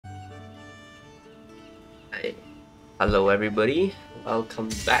Hi. Hello everybody, welcome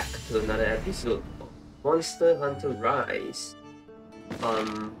back to another episode of Monster Hunter Rise.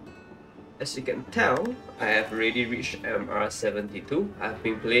 As you can tell, I have already reached MR 72. I've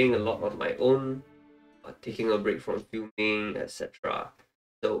been playing a lot on my own, taking a break from filming, etc.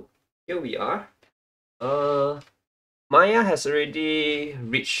 So here we are. Maia has already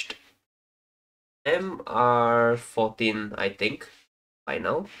reached MR 14, I think, by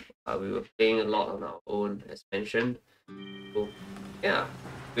now. We were playing a lot on our own, as mentioned. So yeah,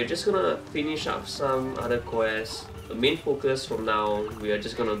 we're just gonna finish up some other quests. The main focus from now, we are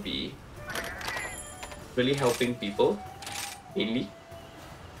just gonna be really helping people, mainly.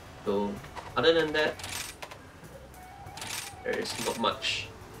 So other than that, there is not much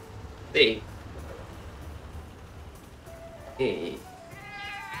to say. Hey,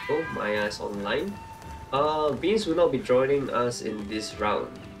 oh, Maia is online. Beans will not be joining us in this round.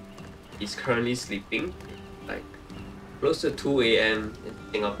 He's currently sleeping, like close to 2 a.m. in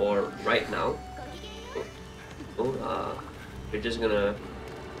Singapore right now. So, we're just gonna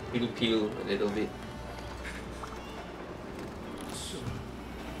peel a little bit.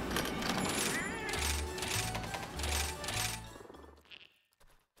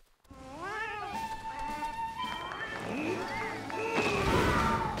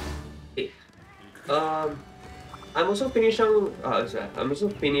 I'm also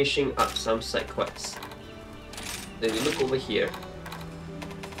finishing up some side quests. So if you look over here,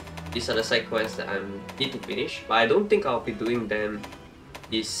 these are the side quests that I need to finish, but I don't think I'll be doing them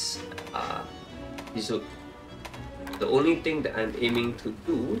this episode. The only thing that I'm aiming to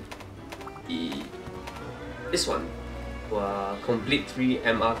do is this one. Complete 3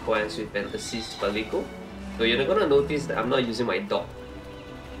 MR quests with an assist Palico. So you're gonna notice that I'm not using my dog.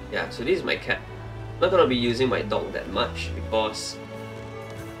 Yeah, so this is my cat. I'm not gonna be using my dog that much because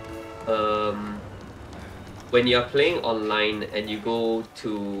when you're playing online and you go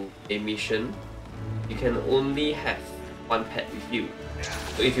to a mission, you can only have one pet with you.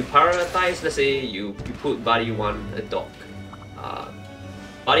 So if you prioritize, let's say you put buddy 1 a dog,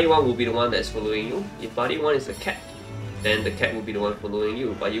 buddy 1 will be the one that's following you. If buddy 1 is a cat, then the cat will be the one following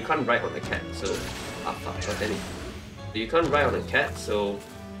you, but you can't ride on the cat, so so you can't ride on a cat, so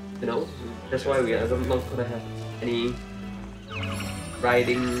you know, that's why we are not gonna have any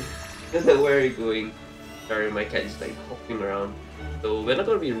riding. Where are you going? Sorry, my cat is like hopping around. So we're not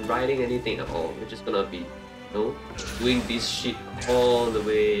gonna be riding anything at all. We're just gonna be, you know, doing this shit all the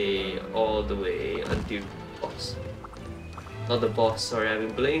way until the boss. Not the boss, sorry, I've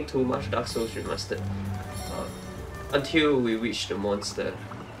been playing too much Dark Souls Remastered. Until we reach the monster.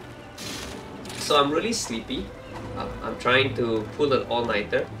 So I'm really sleepy. I'm trying to pull an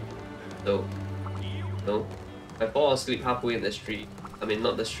all-nighter. So, no, if I fall asleep halfway in the stream, I mean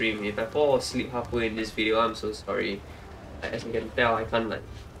not the stream, if I fall asleep halfway in this video, I'm so sorry. As you can tell, I can't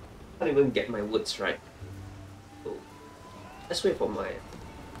even get my words right. So, let's wait for my...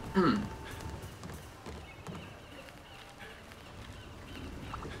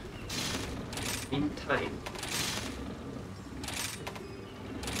 Meantime...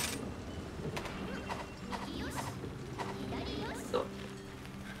 No.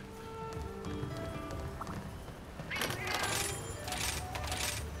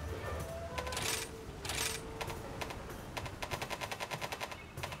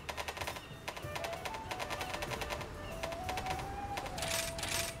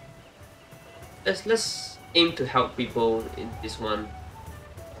 Let's aim to help people in this one.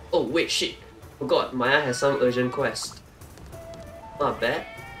 Oh wait, shit! Forgot, Maia has some urgent quest. Not bad.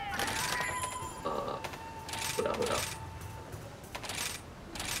 Hold up.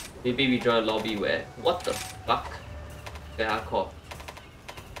 Maybe we join a lobby where... What the fuck? They are called.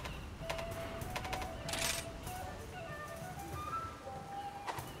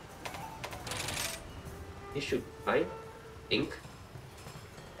 It should be fine. Ink.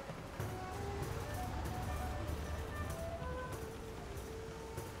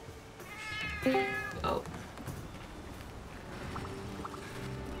 Oh.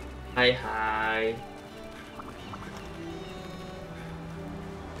 Hi.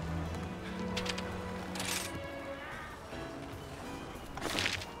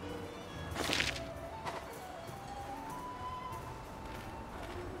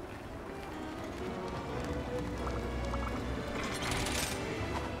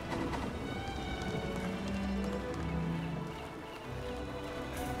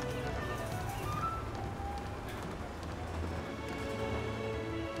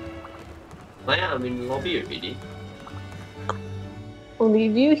 Maya, I'm in lobby already. Only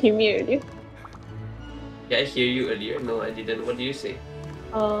you hear me earlier. Did I hear you earlier? No, I didn't. What did you say?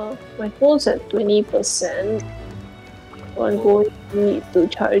 My phone's at 20%. I'm going to need to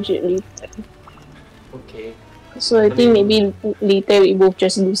charge it later. Okay. So I think maybe later we both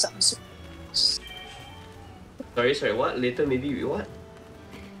just do some. Sorry, what? Later maybe we what?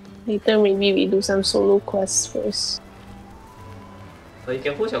 Later maybe we do some solo quests first. But you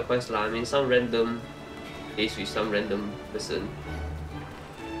can post your quest lah. I mean, some random days with some random person.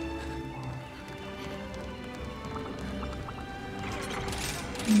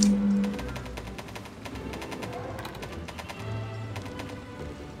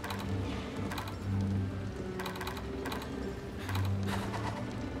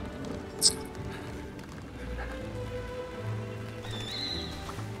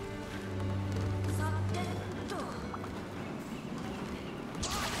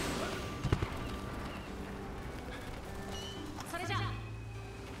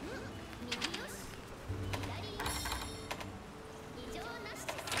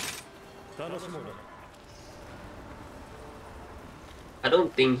 I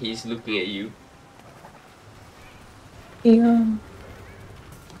don't think he's looking at you. Yeah.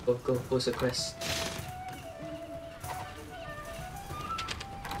 Go, post a quest.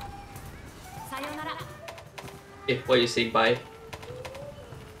 Hey, what you say bye?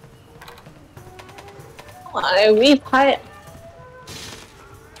 I wave hi.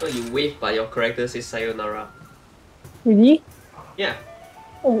 Oh, you wave but your character says sayonara. Really? Yeah.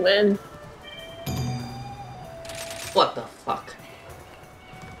 Oh man. What the fuck?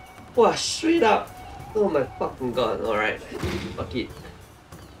 Wow, straight up. Oh my fucking god. Alright. Fuck it.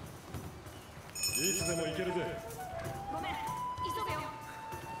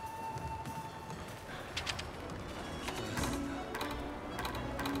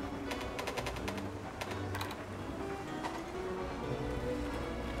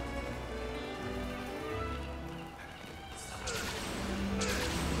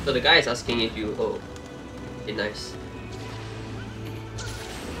 So the guy is asking if you, oh, okay, nice.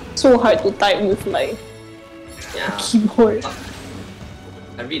 So hard to type with like Yeah. keyboard.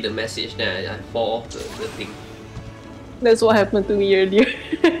 I read the message, then I fall off the thing. That's what happened to me earlier.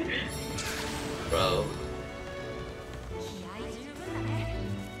 Bro.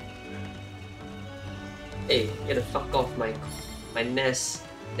 Hey, get the fuck off my nest,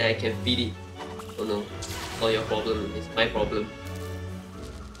 then I can feed it. Oh no, it's not your problem, it's my problem.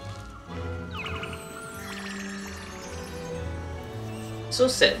 So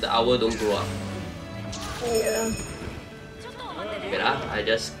sad the owl don't grow up. Yeah. Wait I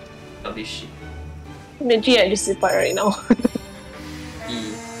just got this shit. Imagine I just zip out right now.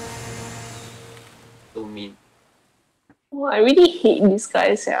 So mean. Oh, I really hate these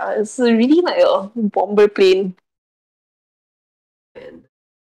guys, yeah. It's really like a bomber plane. Man.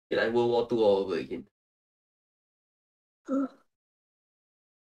 It's like World War II all over again.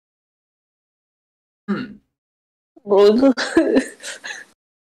 Bro,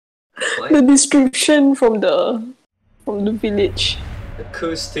 the description from the village. The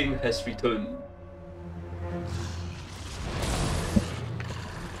cursed thing has returned.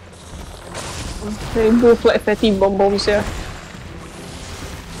 They both like fatty bombs here.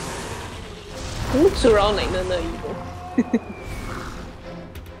 It looks around like Nana, you know.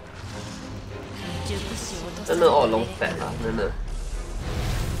 Nana all long fat lah, Nana.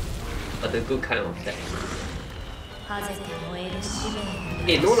 But the good kind of fat.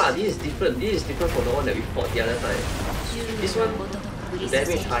 Hey, no lah, this is different. This is different from the one that we fought the other time. This one,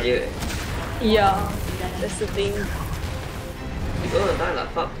 damage higher. Yeah, that's the thing. You're gonna die lah,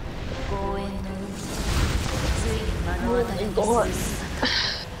 fuck. Oh my god.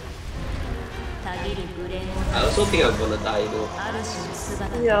 I also think I'm gonna die though.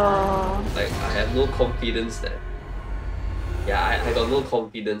 Yeah. Like, I have no confidence that... Yeah, I got no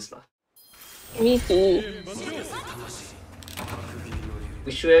confidence lah. Me too.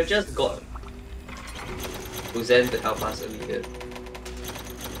 We should have just got Buzen to help us earlier.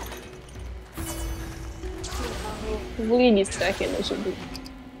 Hopefully this guy can also do.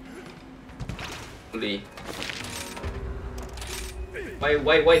 Hopefully.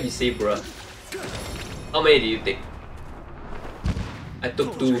 Why you say bruh? How many did you take? I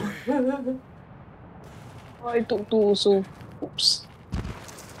took 2. I took 2 also. Oops.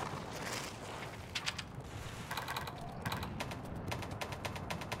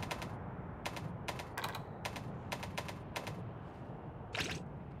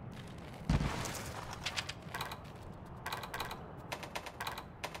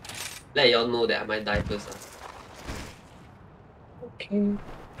 Let y'all know that I might die first. Okay.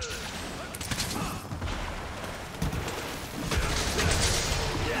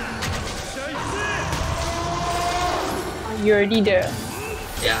 You're already there.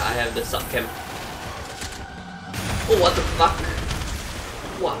 Yeah, I have the sub camp. Oh, what the fuck?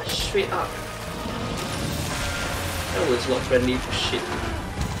 Wow, straight up. That was not friendly for shit.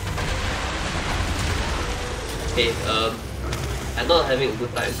 Okay, I'm not having a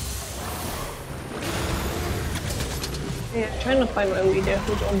good time. Yeah, trying to find my way there.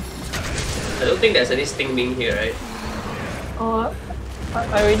 Hold on. I don't think there's any sting being here, right?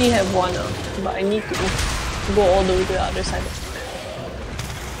 I already have one, but I need to go all the way to the other side.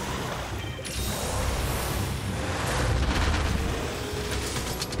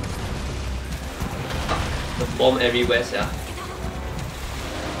 The bomb everywhere, yeah.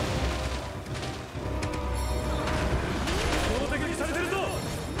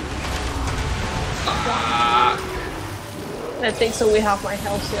 That takes away half my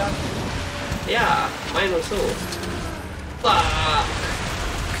health, yeah. Yeah, mine also. Fuck!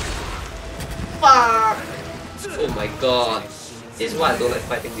 Fuck! Oh my god. This is why I don't like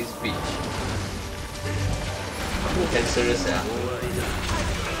fighting this bitch. Fucking cancerous, yeah.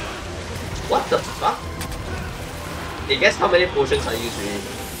 What the fuck? Hey, guess how many potions I use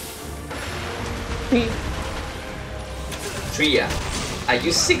really? 3. 3, yeah. I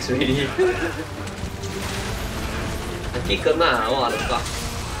use 6 already. I kena, what the fuck?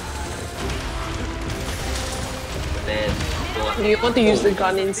 Man, Do you want to use the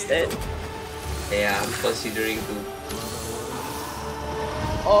gun instead? Yeah, I'm considering to.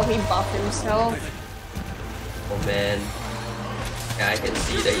 Oh, he buffed himself. Oh man. Yeah, I can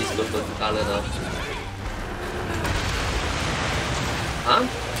see that he's purple color now. Huh?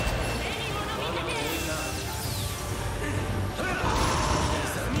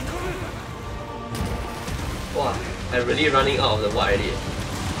 Wow, I'm really running out of the what already.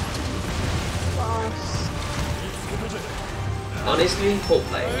 Honestly,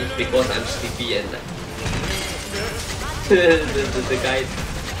 hope like it's because I'm sleepy and like the guy is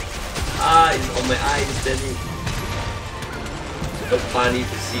on my eye instantly. So funny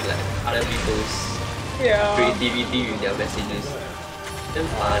to see like other people's creativity with their messages. Damn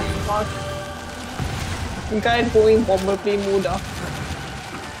funny. The guy going bomber play mode.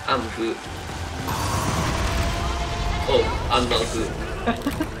 I'm good. Oh, I'm not good.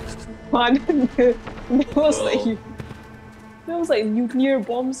 That was like nuclear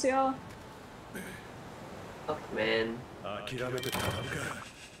bombs, yeah. Fuck man.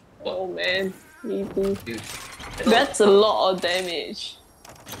 Oh man, me too. Dude, That's a lot of damage.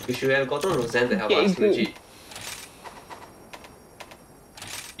 we should have gotten Roseanne to help Okay, us, good. legit.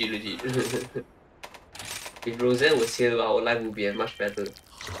 Legit. If Roseanne was here, our life would be much better.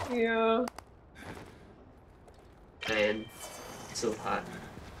 Yeah. Man, it's so hard.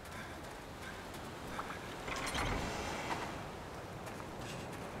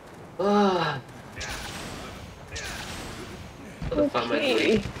 Ah. Gotta find my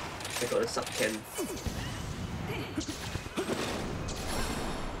way. I got a sub can.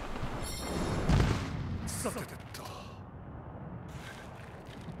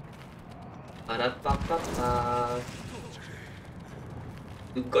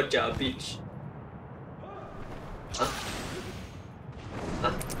 Good job, bitch. Huh?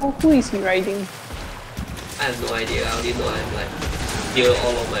 Huh? Oh, who is he riding? I have no idea. I only know I'm like here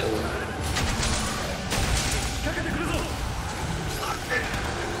all on my own.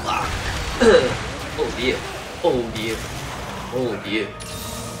 Oh dear. Oh dear. Oh dear.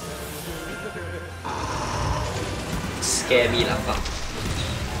 Scare me lah, fuck.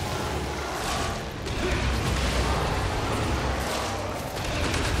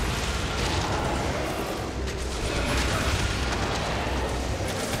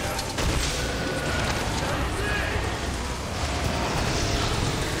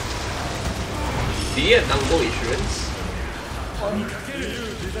 Do you have Dango insurance?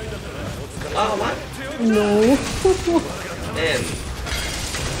 Wow, what? No. Damn.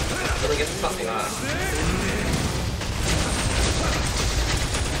 Gonna get fucked lah.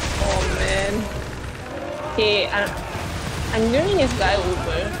 Oh man. Okay, I'm luring this guy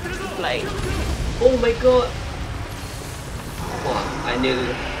over. Like, Oh my god. Wow, I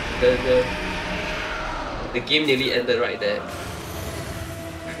nearly the game nearly ended right there.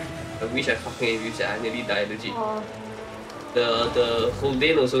 I wish I fucking used it. I nearly died legit. The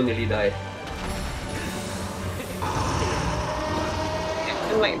Holden also nearly died.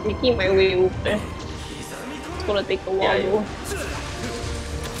 I'm like making my way over. It's gonna take a while though.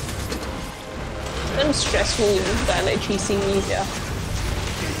 I'm stressful with this guy like chasing me, yeah.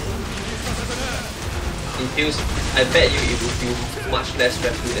 It feels. I bet you it will feel much less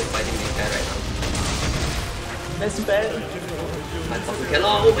stressful than fighting this guy right now. That's bad. I fucking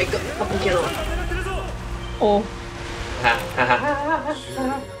cannot. Oh my god, I fucking cannot. Oh.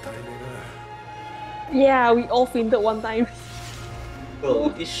 Yeah, we all fainted one time. Bro,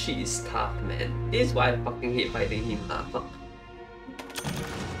 this shit is tough, man. This is why I fucking hate fighting him. Fuck.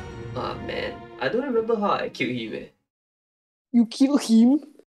 Ah, man. I don't remember how I killed him, eh. You killed him?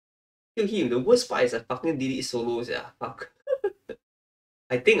 Killed him. The worst part is I fucking did it solo, yeah. Fuck.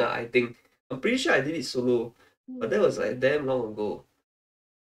 I think. I'm pretty sure I did it solo. But that was like damn long ago.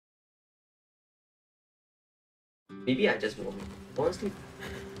 Maybe I just won. Honestly,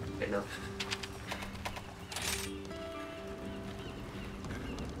 right now.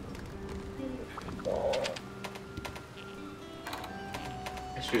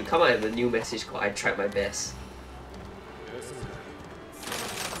 I should come out with a new message called I tried my best.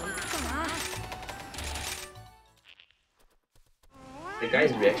 The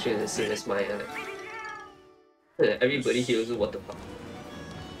guy's reaction is the same as mine. Everybody here also what the fuck.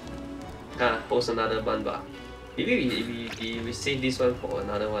 Post another one bar. Maybe we save this one for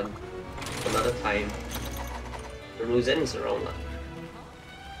another one. Another time. Roseanne is around lah.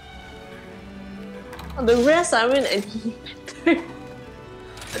 The rest aren't any better.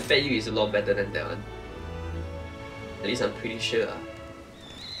 I bet you it's a lot better than that one. At least I'm pretty sure.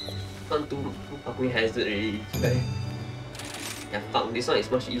 One too fucking hazard already. Yeah, fuck, this one is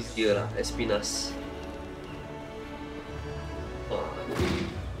much easier lah. Let's spin us.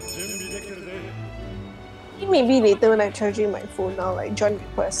 Maybe later when I'm charging my phone now, like join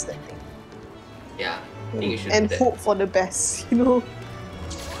request that thing. Yeah, I think you should and do that. hope for the best, you know.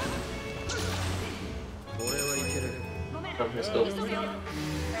 Come, let's go.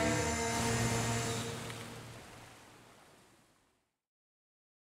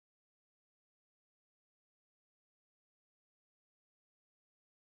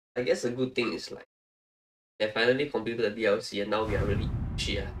 I guess the good thing is like they finally completed the DLC and now we are really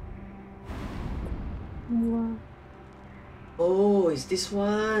cheer. Wow. Oh, it's this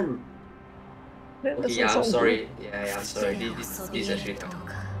one. Okay, yeah, I'm sorry. Yeah, I'm sorry. This actually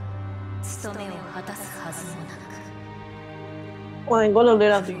helped. Well, I'm gonna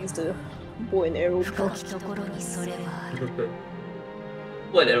learn how to use the bow and arrow now.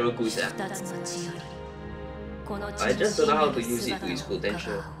 What arrow goes at? I just don't know how to use it to its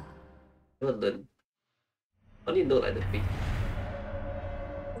potential. Not learn. Only know like the big.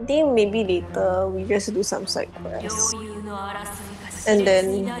 I think maybe later we just do some side quests. And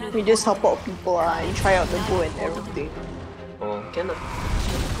then we just help out people and try out the bow and arrow thing. Oh, can I?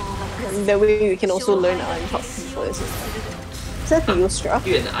 And that way we can also learn how and help people, isn't it? Is that the Yostra?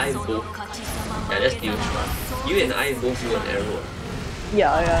 You and I both. Yeah, that's the Yostra. You and I both do an arrow.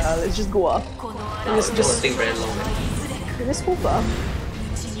 Yeah, let's just go up. And just take very long. Let's go up.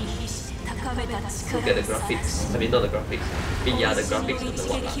 Look at the graphics. I mean, not the graphics. I mean, yeah, the graphics of the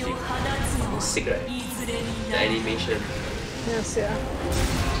what lah. Sick, right? The animation. Yes, yeah.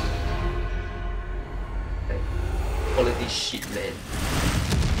 Like, quality shit, man.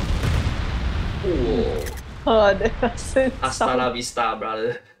 Whoa. Oh, that doesn't Hasta la vista,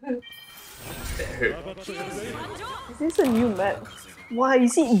 brother. That hurt. Is this a new map? Why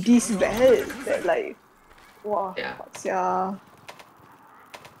is it this bad? That like, wow, yeah.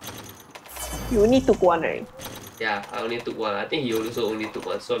 You only took one, right? Yeah, I only took one. I think he also only took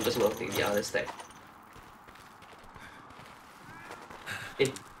one, so I'm just gonna take the other stack.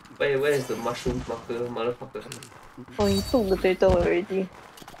 Hey, where is the mushroom marker, motherfucker? Oh, he took the turtle already.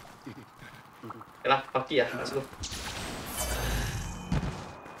 Okay lah, fuck it, let's go.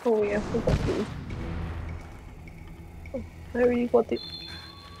 Oh yeah, I got it. Oh, I already got it.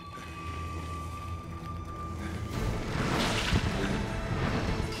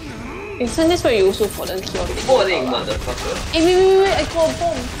 Isn't this where you also volunteer? Boring, motherfucker. Hey, wait, I got a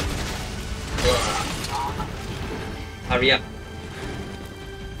bomb. Hurry up.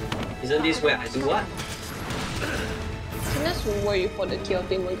 Isn't this where I do what? Isn't this where you volunteer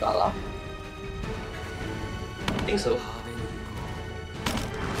Magala? I think so.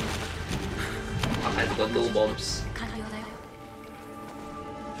 I've got no bombs.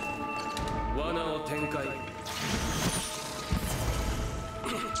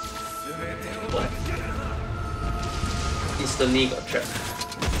 What? Instantly got trapped.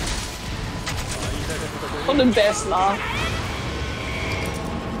 On the best lah.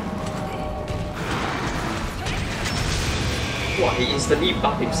 Wow, he instantly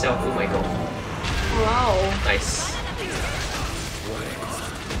buffed himself, oh my god. Wow. Nice.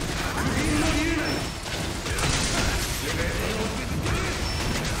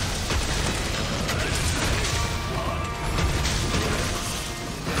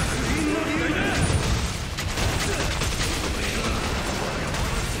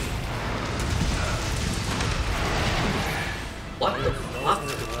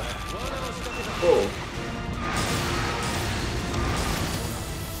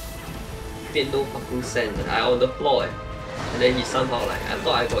 made no fucking sense. I on the floor, and then he somehow like I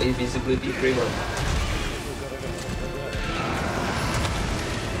thought I got invisibility frame on.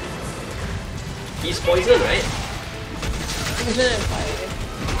 He's poison, right? Poison and fire.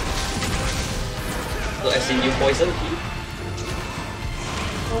 No, as in you poison him?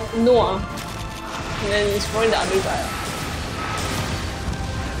 No. And then he's throwing the other guy.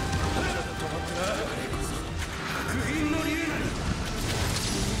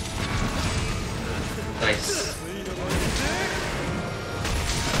 Nice.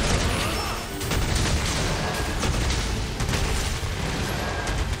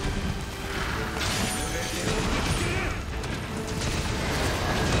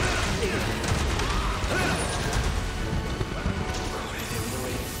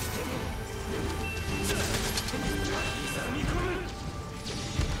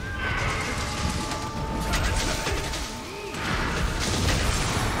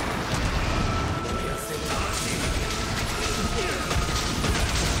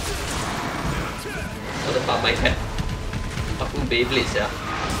 My pet. Fucking Beyblades, yeah.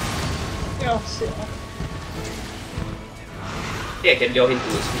 Yeah, shit. I think I can lure him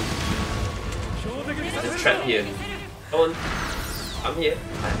towards me. There's a trap here. Come on. I'm here.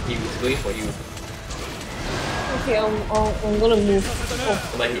 He was going for you. Okay, I'm gonna move. Oh.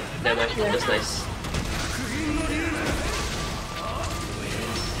 Never mind. Yeah. That's nice.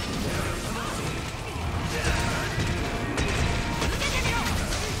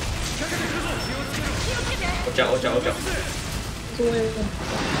 Watch out. Oh,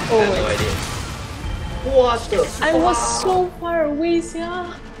 I have no idea. What the fuck? I was so far away,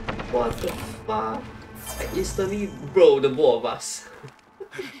 yeah. What the fuck? I instantly bro the both of us.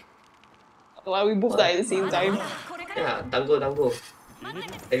 Well, we both died at the same time. Yeah, dango.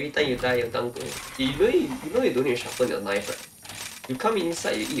 Every time you die, you dango. You know you don't need to sharpen your knife, right? You come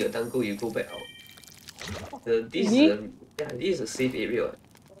inside, you eat your dango, you go back out. This is a safe area.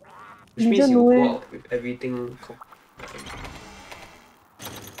 Which means you go out with everything.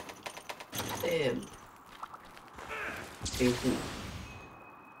 Damn. Thankful.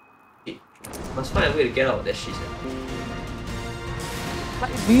 Okay. Must find a way to get out of that shit.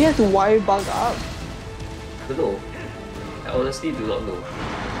 Do you have to wire bug up? I don't know. I honestly do not know.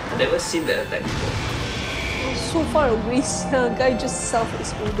 I've never seen that attack before. I was so far away, the guy just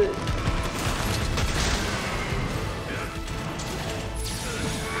self-exploded.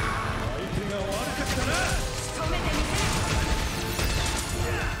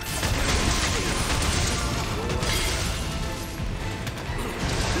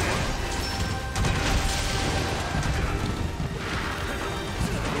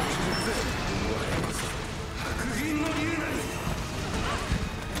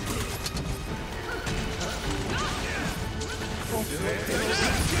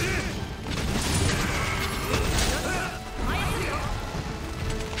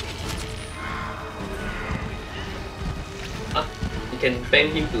 You can bang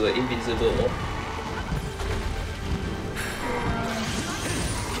him to an invincible wall.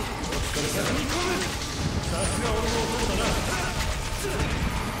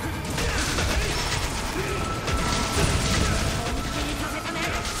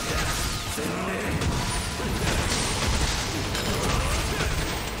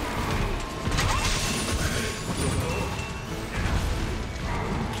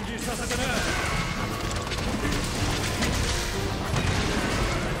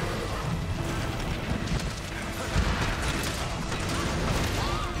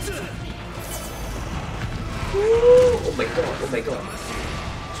 Oh my god.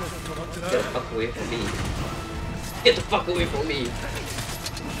 Get the fuck away from me. Get the fuck away from me.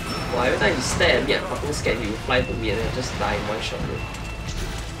 Wow, every time you stare at me, I'm fucking scared you fly to me and then I just die in one shot.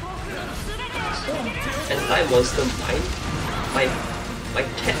 And die monster mine? My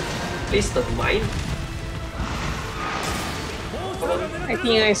cat placed the mine? Come on. I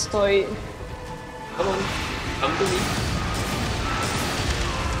think I saw it. Come on. Come to me.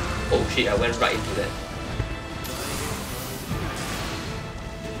 Oh shit, I went right into that.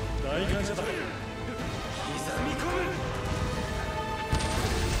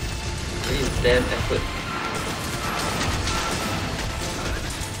 This damn effort.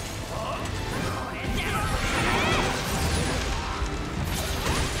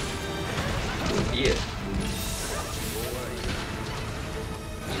 Oh dear.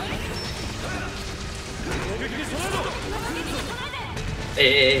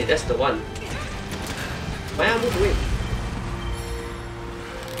 Hey, that's the one. Maia, move away.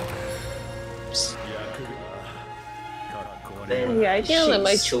 Man, Yeah, I think I'll let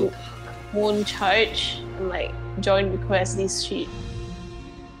my so won't charge and like join request this sheet.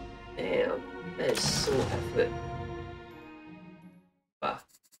 damn. That is so effort. But I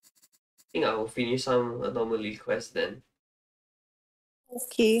think I'll finish some anomaly quest then.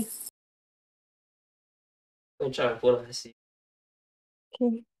 Okay. Go and try my phone and see.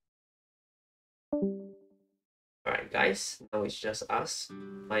 Okay. Alright guys, now it's just us.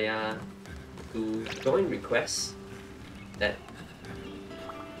 Maia to join requests that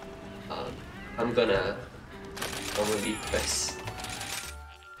I'm gonna normally quest.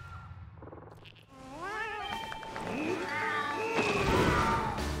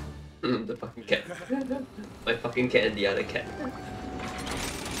 The fucking cat. My fucking cat and the other cat.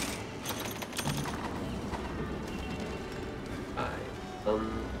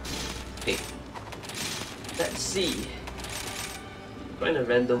 Okay. Let's see. Find a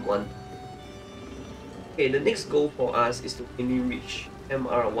random one. Okay, the next goal for us is to finally reach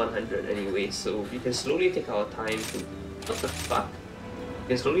MR 100 anyway, so we can slowly take our time to... What the fuck? We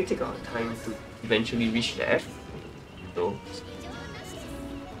can slowly take our time to eventually reach there. So...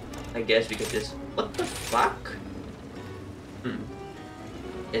 I guess we can just... What the fuck?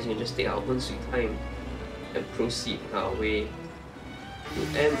 Guess we can just take our own sweet time and proceed our way to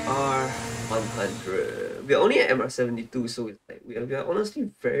MR 100. We're only at MR 72, so it's like we are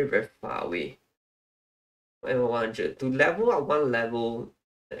honestly very, very far away. MR 100. To level up one level,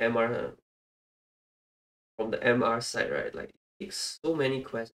 the MR from the MR side, right? Like, it takes so many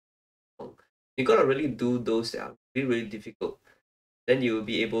quests. You gotta really do those that are really, really difficult. Then you will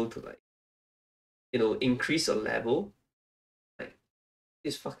be able to, like, you know, increase your level. Like,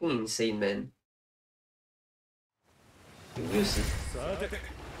 it's fucking insane, man. We'll see.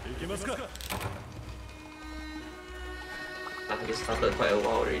 It started quite a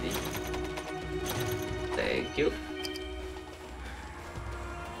while already. Thank you.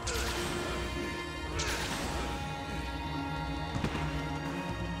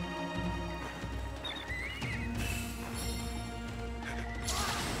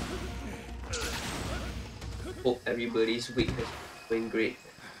 Hope everybody's week is going great.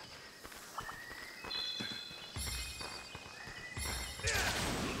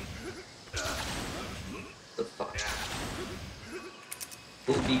 The fuck?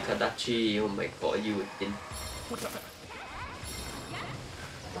 Tobi-Kadachi, oh my god, you again.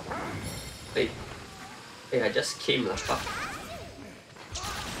 Hey, I just came lah, fuck.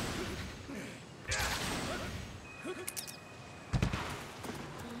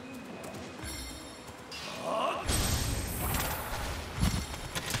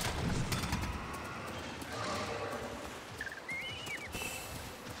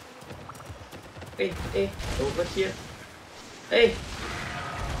 Hey, over here. Hey,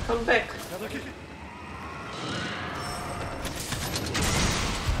 come back.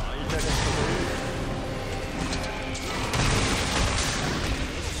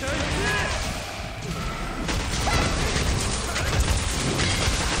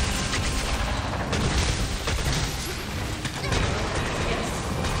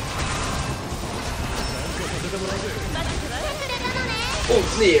 Oh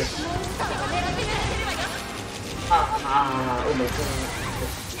dear. Oh my god,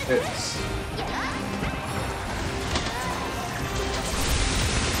 it hurts.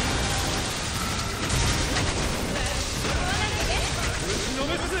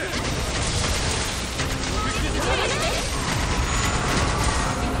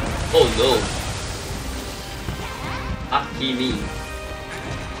 Oh no. Lucky me.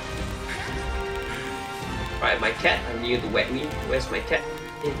 Right, my cat, I need you to whack me. Where's my cat?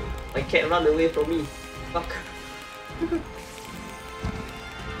 Hey, my cat ran away from me. Fuck.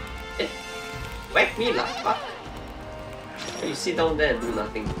 Eh, whack me lah, fuck. You sit down there and do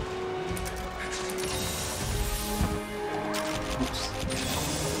nothing. Oops.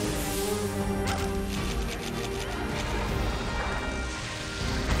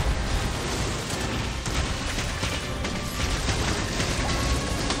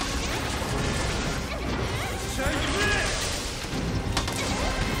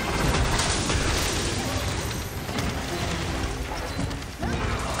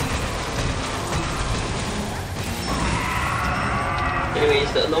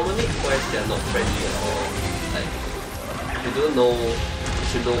 Anyways, the anomaly quests, they are not friendly at all. Like, if you don't know, you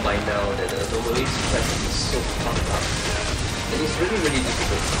should know by now that the anomaly quest is so fucked up. And it's really, really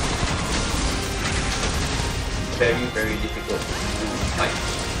difficult. Very, very difficult to fight.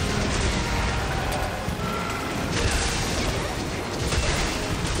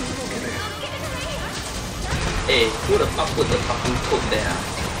 Hey, who the fuck put the fucking code there?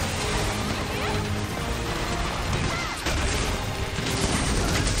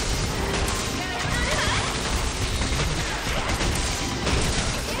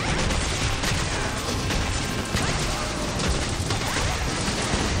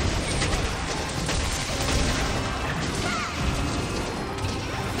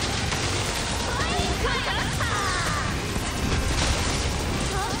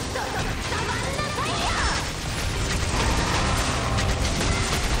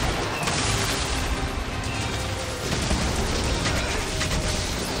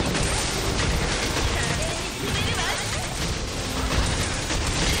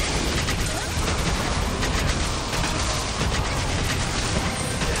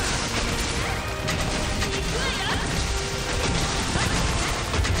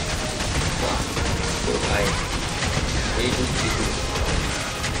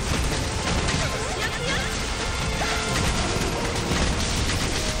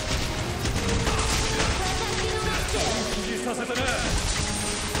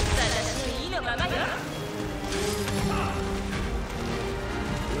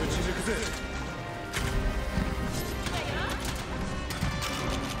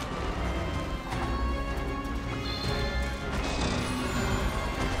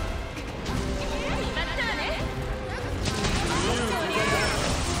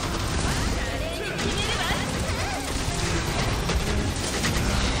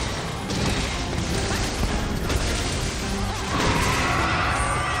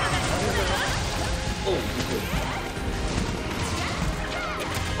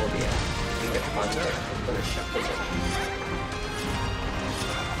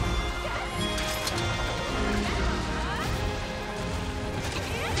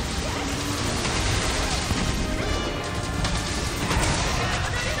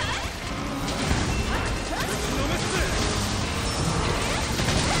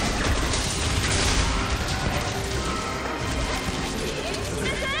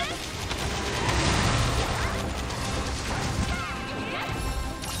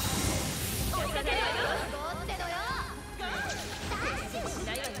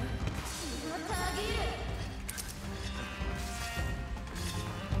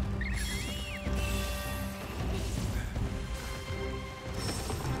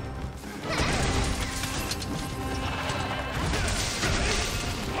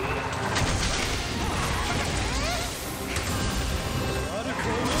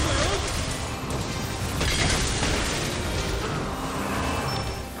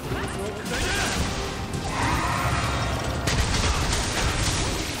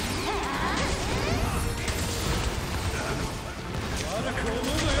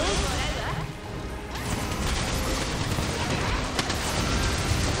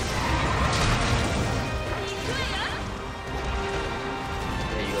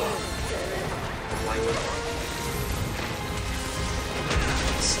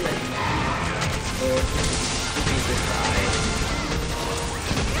 Please just die.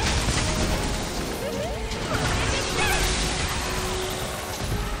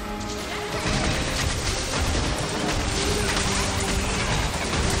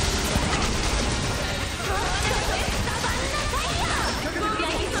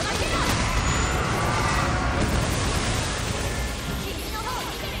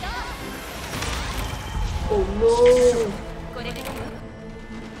 Oh no!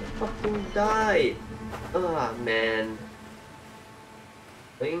 Fucking die! Ah man.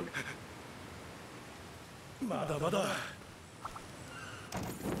 Think?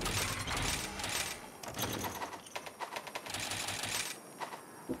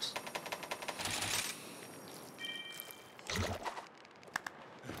 Oops.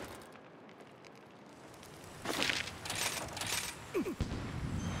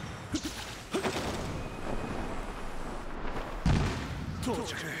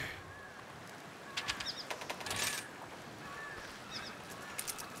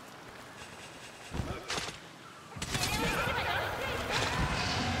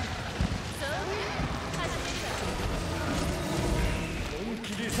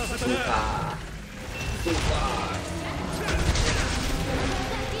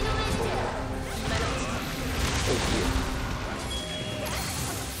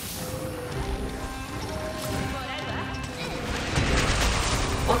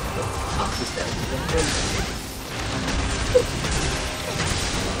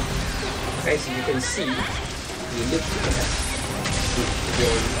 Guys, you can see, you look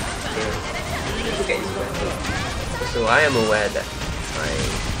at his weapon. So I am aware that my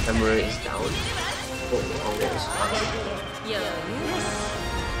camera is down. Oh, oh, that is fast.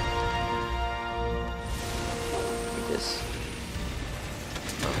 Because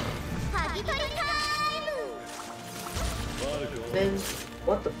then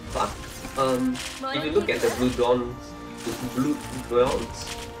what the fuck? If you look at the blue Dawn's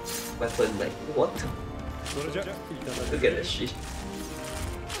weapon, like what? Look at the shit.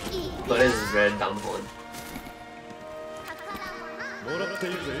 But this is very dumb one.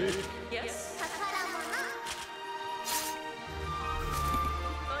 Yes.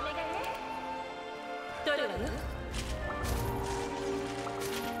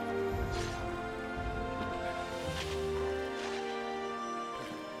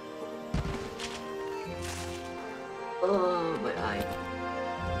 Oh, my eye.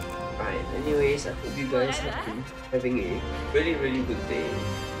 Right, anyways, I hope you guys have been having a really, really good day.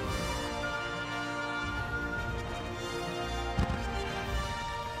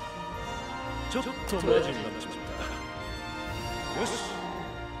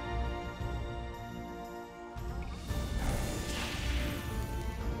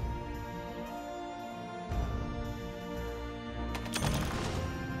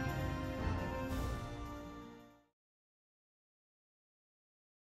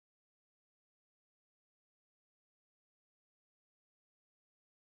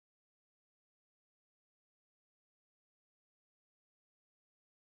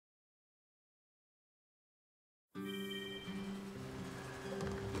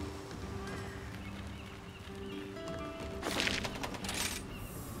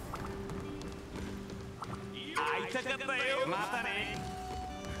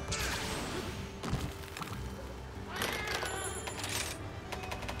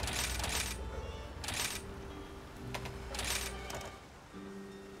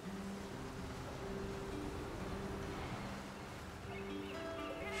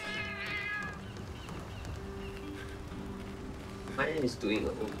 Maia is doing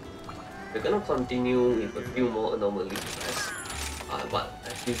okay. We're gonna continue with a few more Anomaly quests. But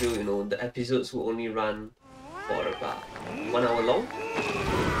as usual, you know, the episodes will only run for about 1 hour long.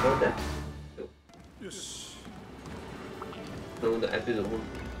 For that. So, Yes. no, the episode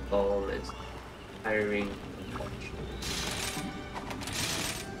won't be long and tiring.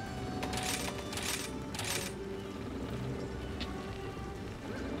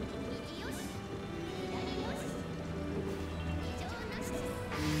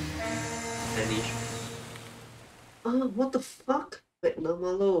 What the fuck?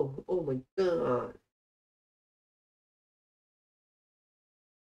 Magnamalo. Oh my god.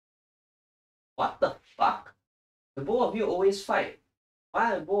 What the fuck? The both of you always fight.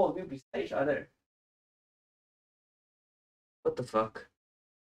 Why are both of you beside each other? What the fuck?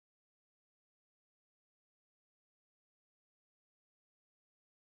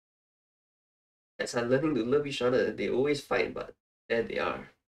 As I'm learning to love each other, they always fight, but there they are.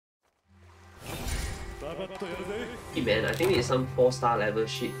 Hey man, I think it's some 4-star level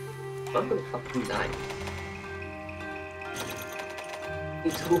shit. I'm gonna fucking die.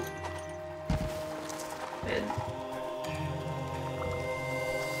 Me too. hand.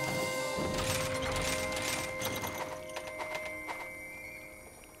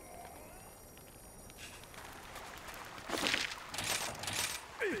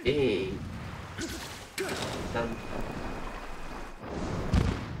 Hey,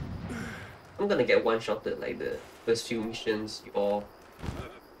 I'm gonna get one-shotted like the first few missions or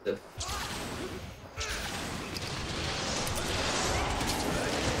the.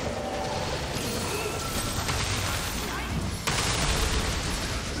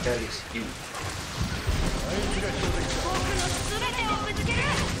 This guy looks huge.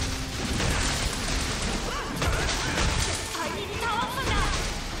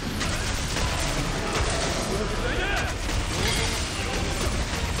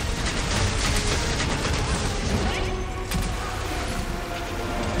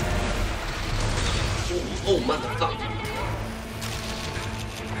 Oh, motherfucker!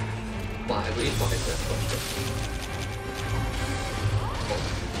 Wow, I really thought I could have touched it.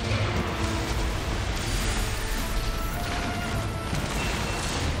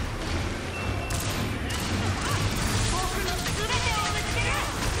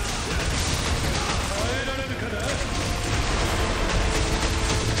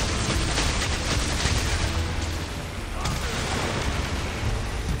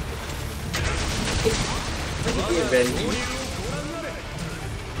 Randy.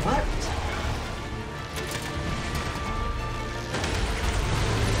 What?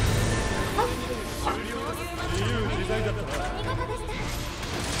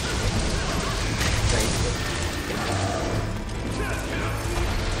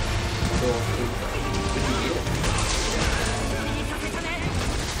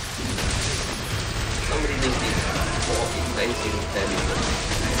 Somebody needs to walk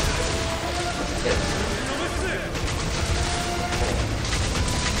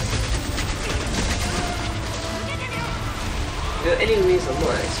anyways, I'm not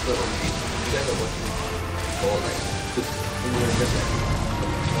an expert on this. You guys are watching for like good just like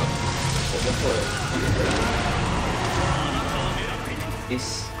this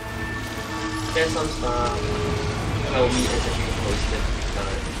share some stuff, how me as a game hosted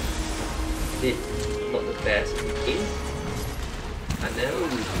did not the best in the game. I never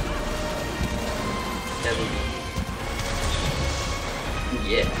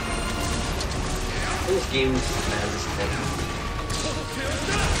yeah. Those games I understand.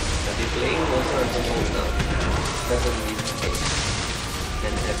 I've been playing Monster Hunter long now. Doesn't really change.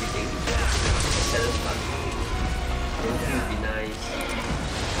 And everything is satisfying. Everything will be nice.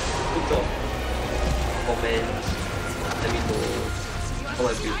 Good job. Comments. Let me know how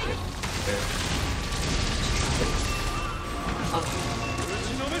I build it.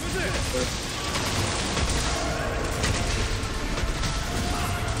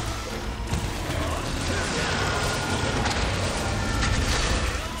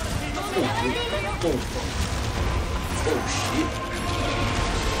 Oh shit.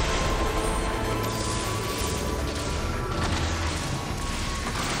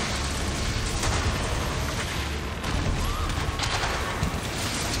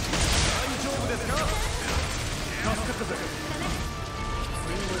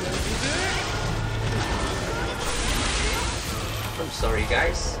 I'm sorry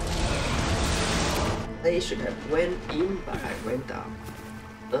guys. I should have went in, but I went out.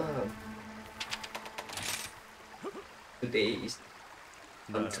 Today is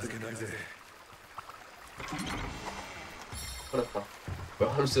what the fuck? Bro,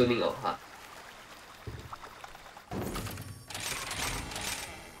 I'm zoning out hard.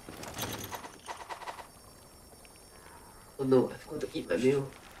 Oh no, I forgot to eat my meal.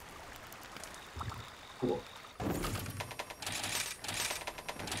 Cool.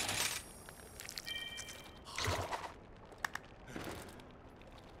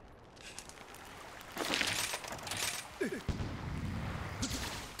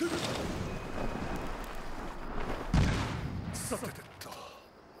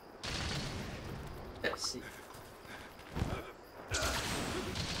 Let's see.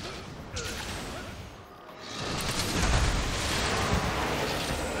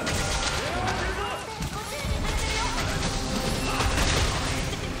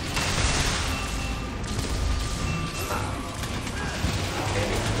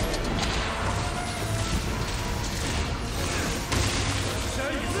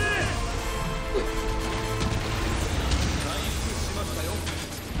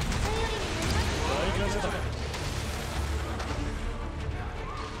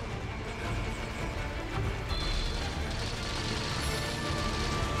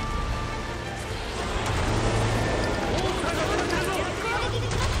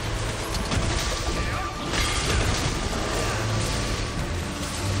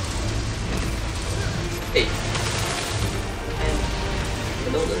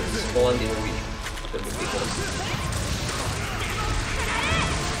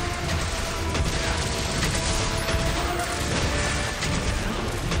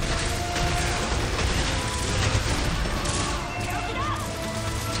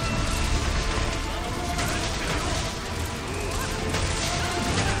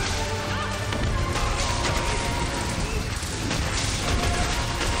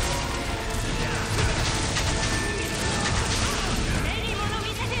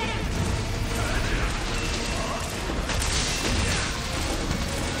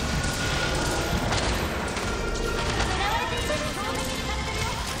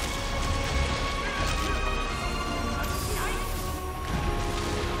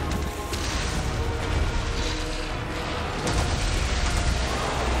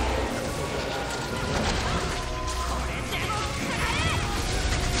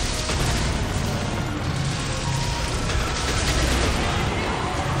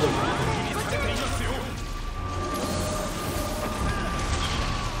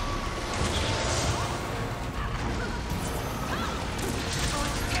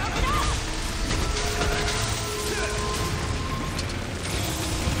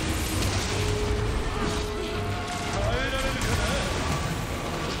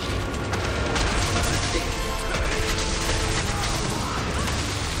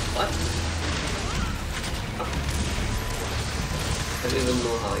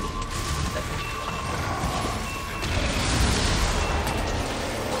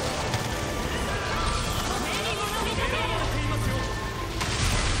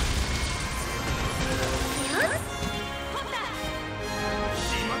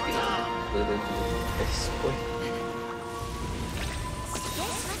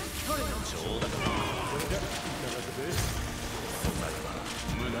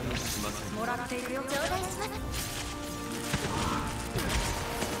 もらっていくよ。頂戴します。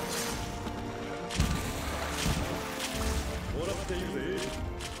もらっているぜ。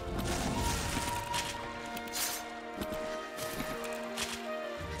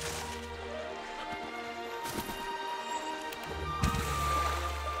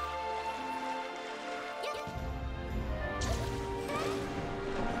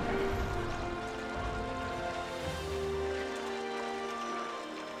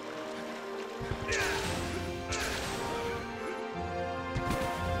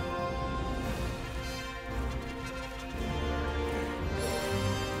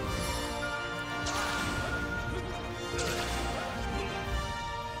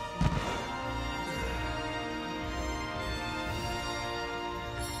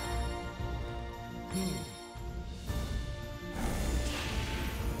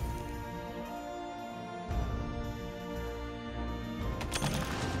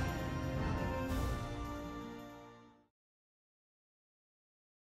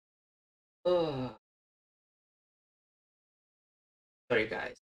Oh, sorry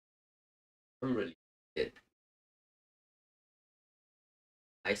guys, I'm really dead.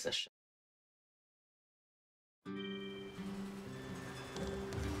 Eyes are shut.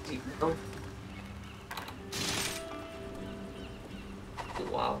 Sleep now.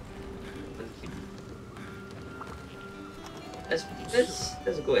 Wow. Let's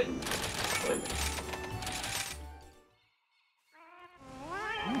go ahead and join them.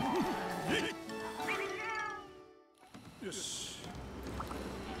 Yes.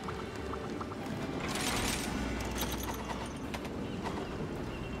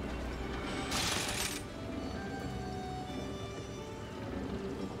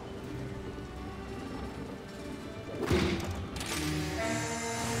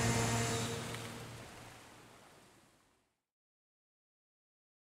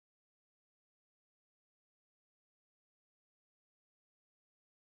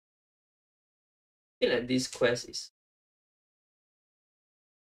 I feel like this quest is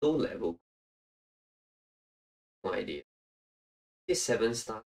low level. No idea. It's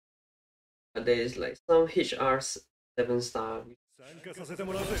 7-star. But there is like some HR 7-star.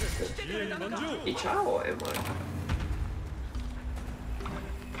 HR or MI?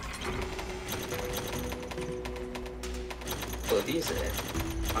 Oh, this is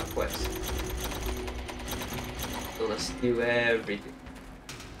a quest. Gonna steal everything.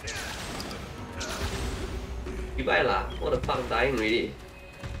 Goodbye lah. What the fuck, dying already.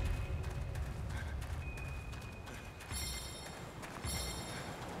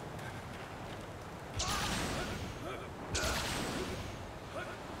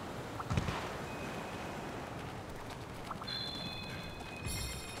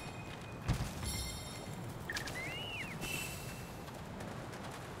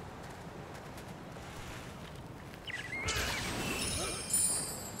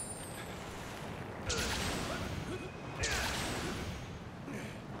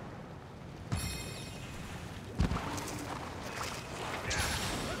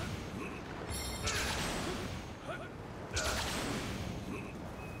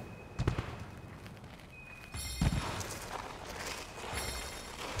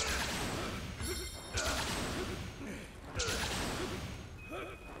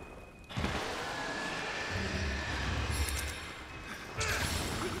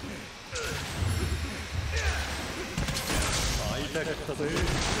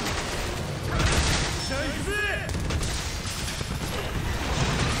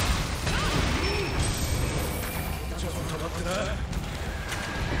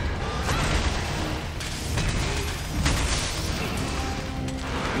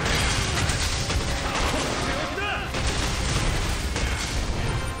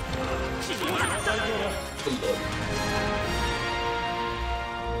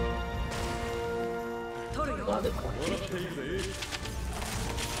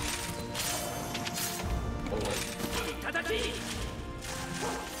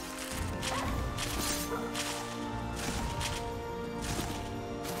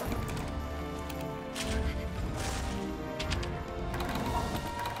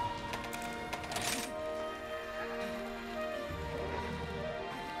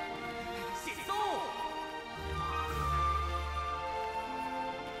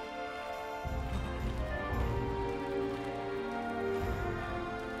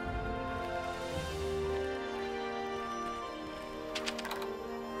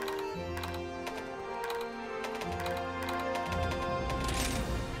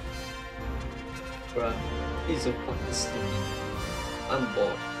 Bruh, he's so fucking stupid. I'm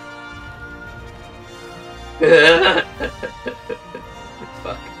bored.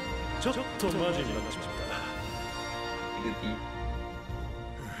 Fuck. ちょっとマジになってしまった。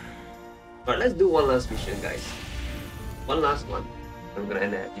 Alright, let's do one last mission, guys. One last one. I'm gonna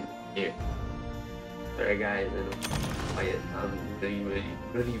end it here. Sorry, guys. I know. Quiet. I'm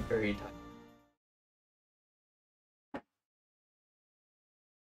really very tired.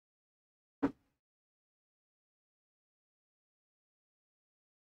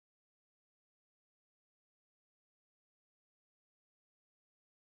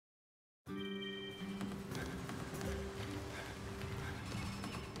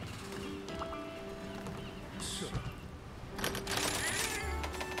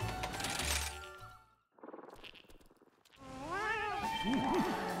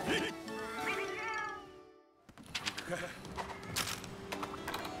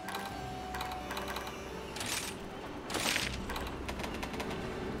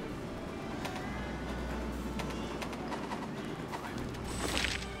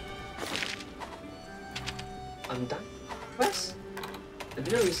 I'm done. What? I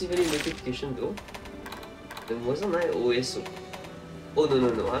didn't receive any notification though. Then wasn't I always so? Oh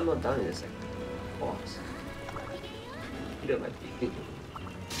no, I'm not done in a second. Pause. You might be thinking.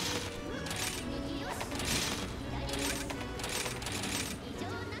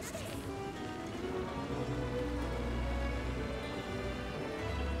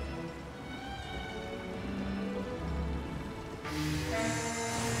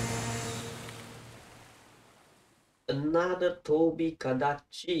 Another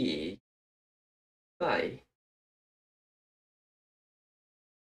Tobi-Kadachi guy.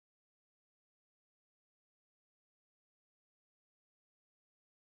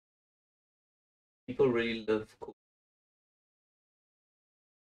 People really love Cooperative.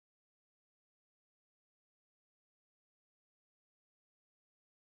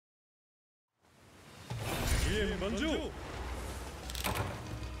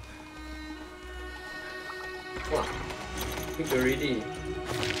 Wow, think already.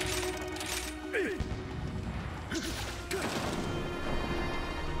 Wait.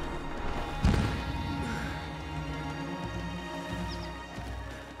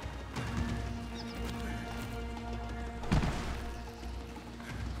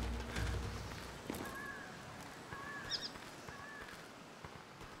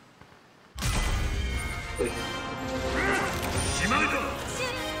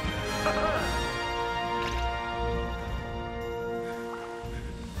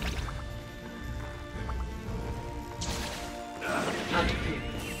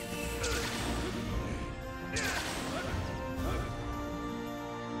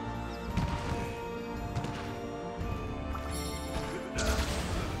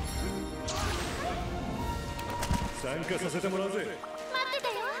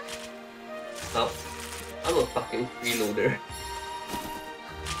 Oh, I'm a fucking freeloader.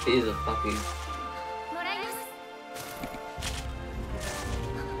 It is a fucking...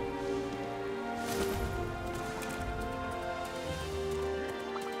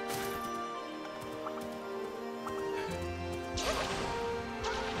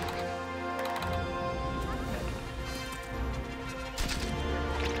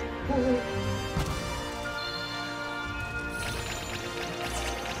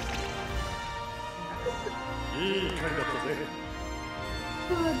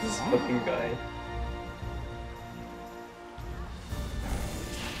 This fucking guy.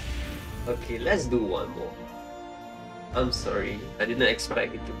 Okay, let's do one more. I'm sorry, I didn't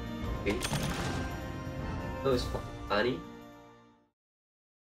expect it to be. That was fucking funny.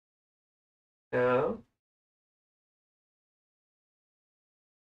 Now.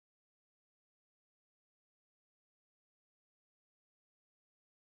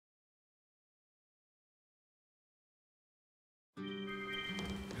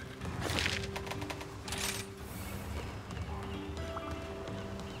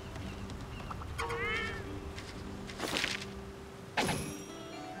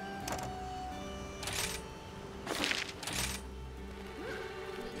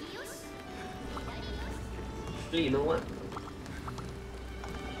 Actually, you know what? I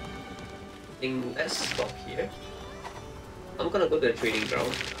think let's stop here. I'm gonna go to the training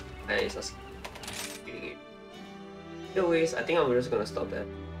ground. Anyways, I think I'm just gonna stop there.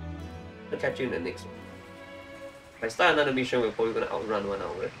 I'll catch you in the next one. If I start another mission, we're probably gonna outrun 1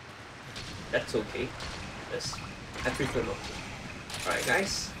 hour. That's okay. I prefer not to. Alright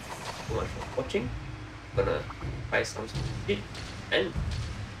guys, thank you so much for watching. I'm gonna try some shit and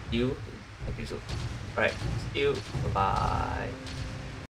see you in the episode. Alright, see you. Bye bye.